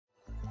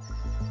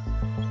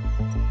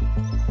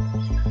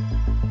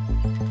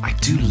I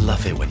do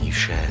love it when you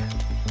share.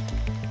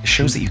 It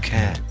shows that you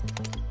care.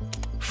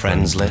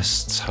 Friends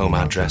lists, home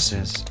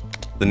addresses,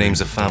 the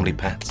names of family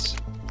pets.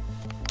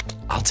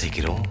 I'll take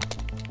it all.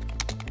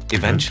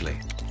 Eventually,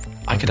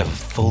 I could have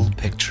a full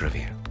picture of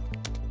you.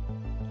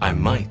 I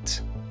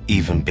might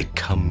even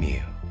become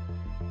you.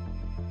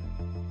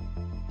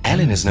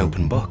 Ellen is an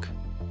open book.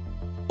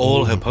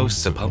 All her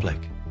posts are public.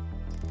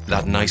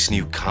 That nice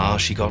new car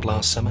she got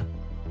last summer.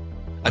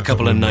 A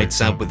couple of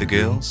nights out with the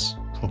girls.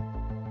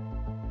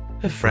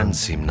 Her friends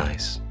seem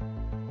nice.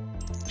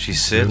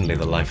 She's certainly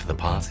the life of the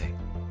party.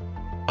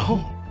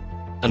 Oh,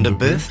 and a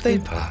birthday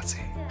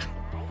party.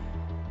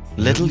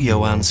 Little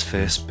Johan's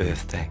first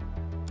birthday,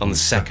 on the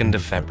 2nd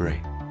of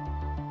February.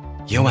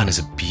 Johan is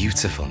a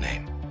beautiful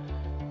name.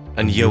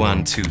 And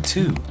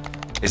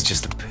Johan22 is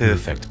just the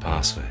perfect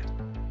password.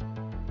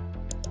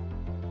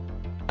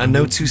 And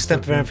no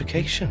two-step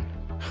verification.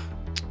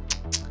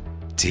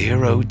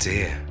 Dear, oh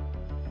dear.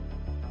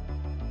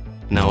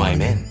 Now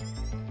I'm in,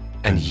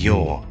 and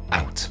you're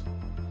out.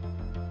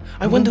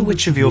 I wonder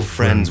which of your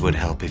friends would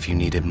help if you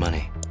needed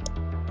money.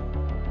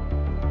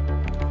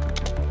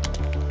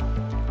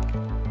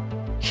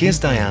 Here's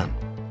Diane.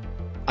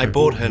 I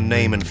bought her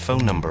name and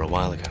phone number a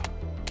while ago.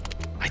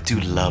 I do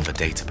love a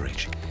data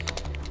breach.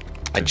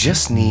 I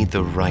just need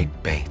the right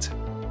bait.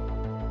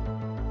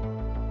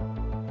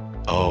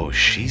 Oh,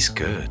 she's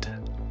good.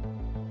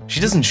 She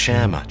doesn't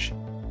share much,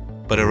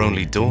 but her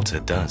only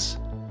daughter does.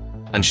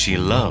 And she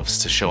loves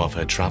to show off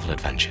her travel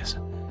adventures.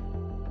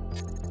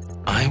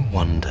 I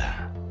wonder...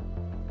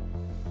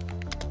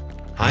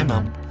 Hi,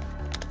 Mum.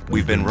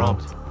 We've been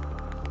robbed.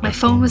 My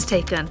phone was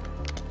taken.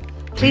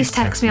 Please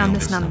text me on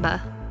this number.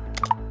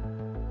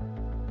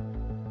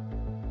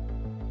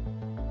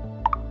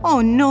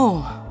 Oh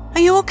no. Are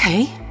you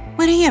okay?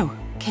 Where are you?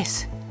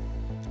 Kiss.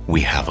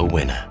 We have a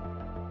winner.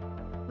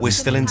 We're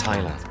still in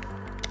Thailand.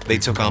 They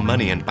took our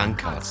money and bank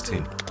cards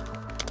too.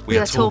 We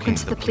are talking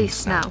to the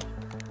police now.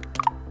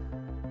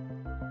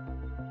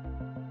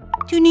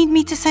 Do you need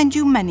me to send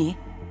you money?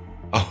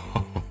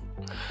 Oh,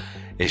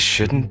 it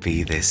shouldn't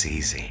be this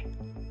easy.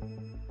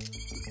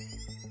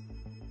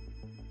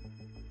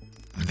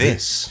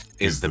 This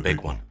is the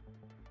big one.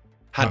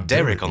 Had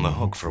Derek on the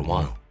hook for a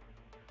while.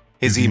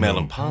 His email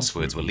and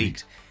passwords were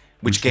leaked,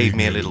 which gave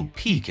me a little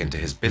peek into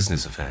his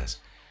business affairs.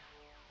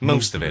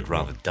 Most of it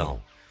rather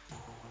dull.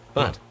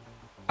 But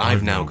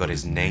I've now got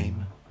his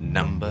name,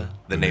 number,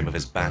 the name of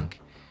his bank.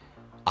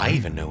 I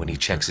even know when he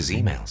checks his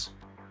emails.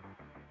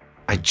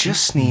 I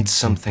just need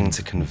something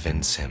to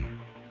convince him.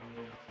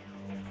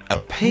 A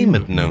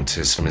payment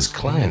notice from his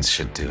clients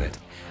should do it.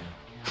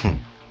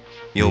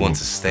 You'll want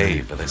to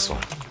stay for this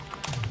one.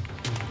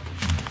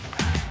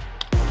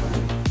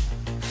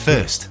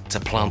 First, to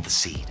plant the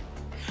seed.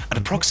 At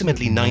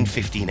approximately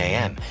 9:15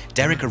 AM,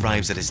 Derek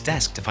arrives at his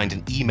desk to find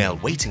an email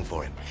waiting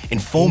for him,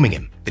 informing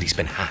him that he's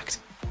been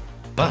hacked.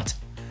 But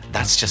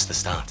that's just the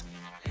start.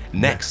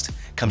 Next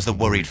comes the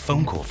worried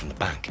phone call from the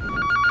bank.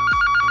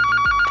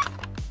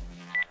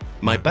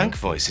 My bank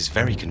voice is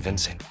very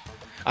convincing.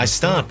 I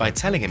start by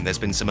telling him there's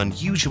been some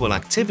unusual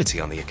activity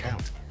on the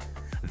account.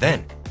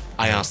 Then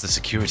I ask the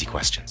security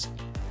questions.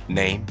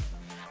 Name,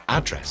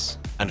 address,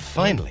 and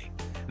finally,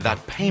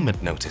 that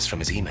payment notice from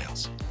his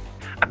emails.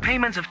 A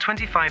payment of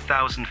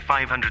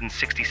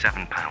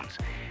 £25,567.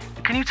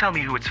 Can you tell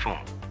me who it's for?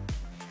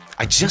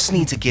 I just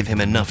need to give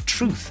him enough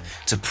truth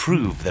to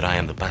prove that I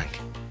am the bank.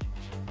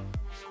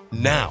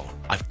 Now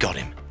I've got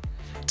him.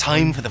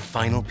 Time for the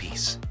final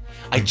piece.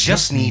 I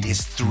just need his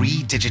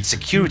 3-digit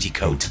security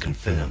code to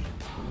confirm.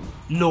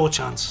 No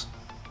chance.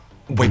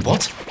 Wait,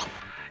 what?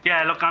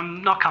 Yeah, look,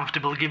 I'm not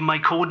comfortable giving my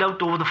code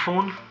out over the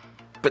phone.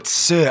 But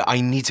sir, I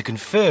need to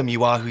confirm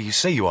you are who you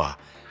say you are.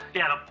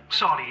 Yeah, look,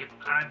 sorry,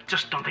 I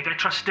just don't think I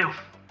trust you.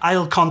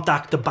 I'll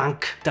contact the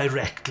bank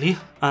directly,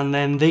 and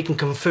then they can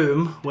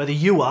confirm whether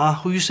you are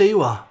who you say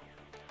you are.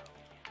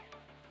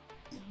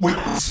 Wait,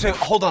 sir,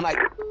 hold on, I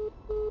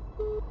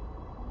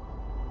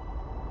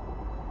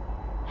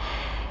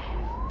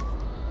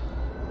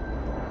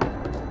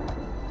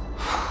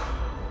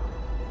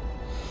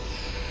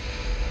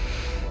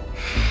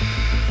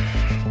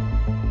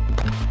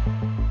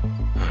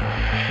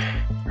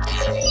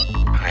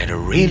had a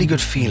really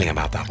good feeling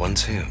about that one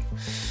too.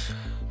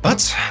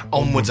 But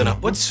onwards and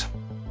upwards.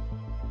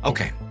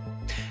 Okay,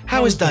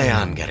 how is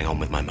Diane getting on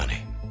with my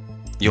money?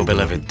 Your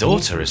beloved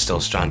daughter is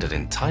still stranded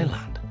in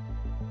Thailand.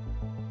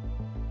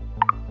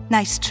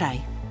 Nice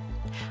try.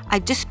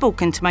 I've just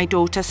spoken to my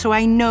daughter, so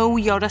I know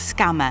you're a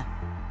scammer.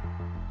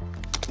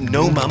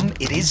 No, Mum,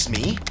 it is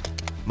me.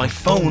 My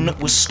phone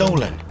was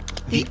stolen.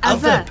 The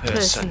other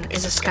person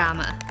is a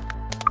scammer.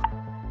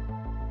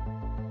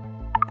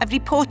 I've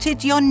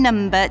reported your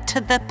number to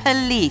the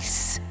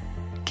police.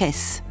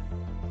 Kiss.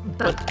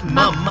 But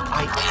Mum,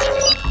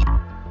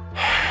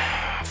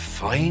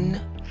 Fine.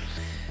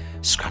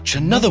 Scratch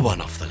another one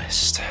off the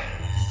list.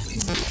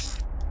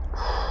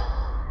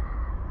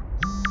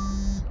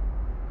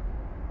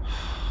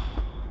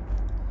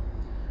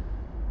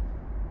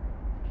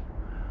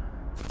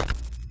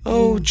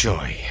 Oh,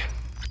 joy.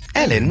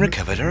 Ellen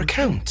recovered her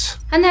account.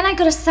 And then I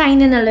got a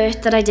sign-in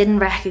alert that I didn't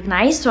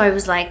recognise, so I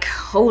was like,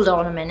 hold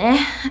on a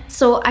minute.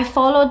 So I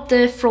followed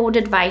the fraud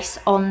advice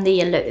on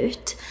the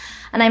alert,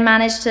 and I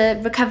managed to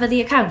recover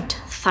the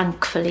account,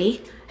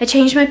 thankfully. I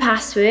changed my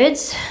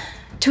passwords.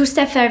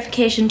 2-step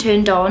verification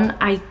turned on.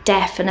 I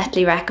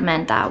definitely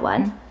recommend that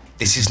one.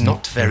 This is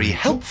not very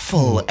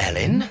helpful,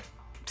 Ellen.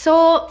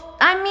 So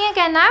I'm me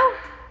again now.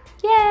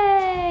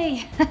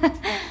 Yay!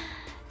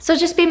 So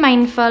just be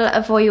mindful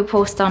of what you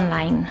post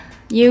online.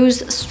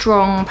 Use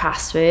strong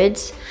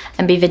passwords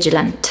and be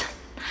vigilant.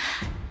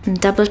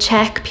 And double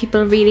check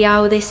people really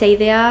are who they say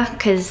they are,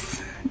 because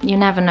you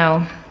never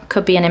know.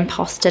 Could be an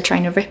imposter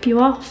trying to rip you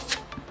off.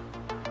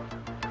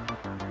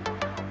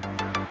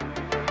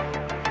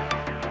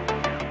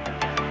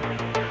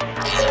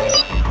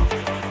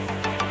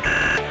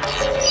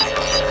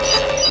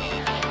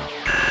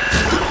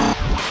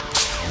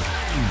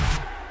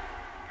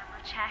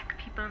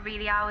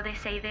 Really are who they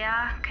say they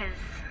are, because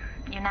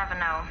you never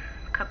know.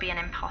 Could be an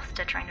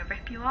imposter trying to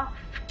rip you off.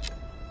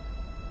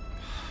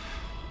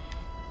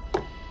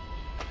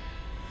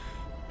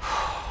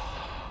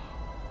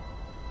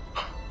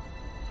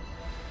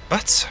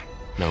 But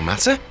no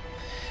matter,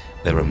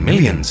 there are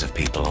millions of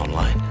people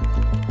online.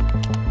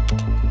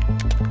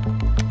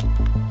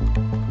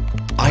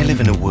 I live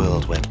in a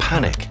world where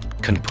panic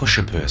can push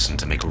a person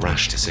to make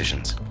rash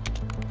decisions.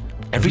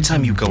 Every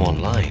time you go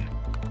online,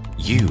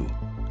 you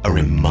are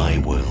in my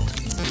world.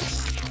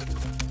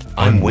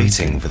 I'm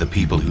waiting for the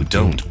people who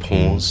don't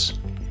pause,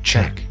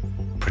 check,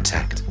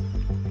 protect.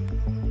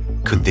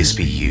 Could this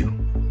be you?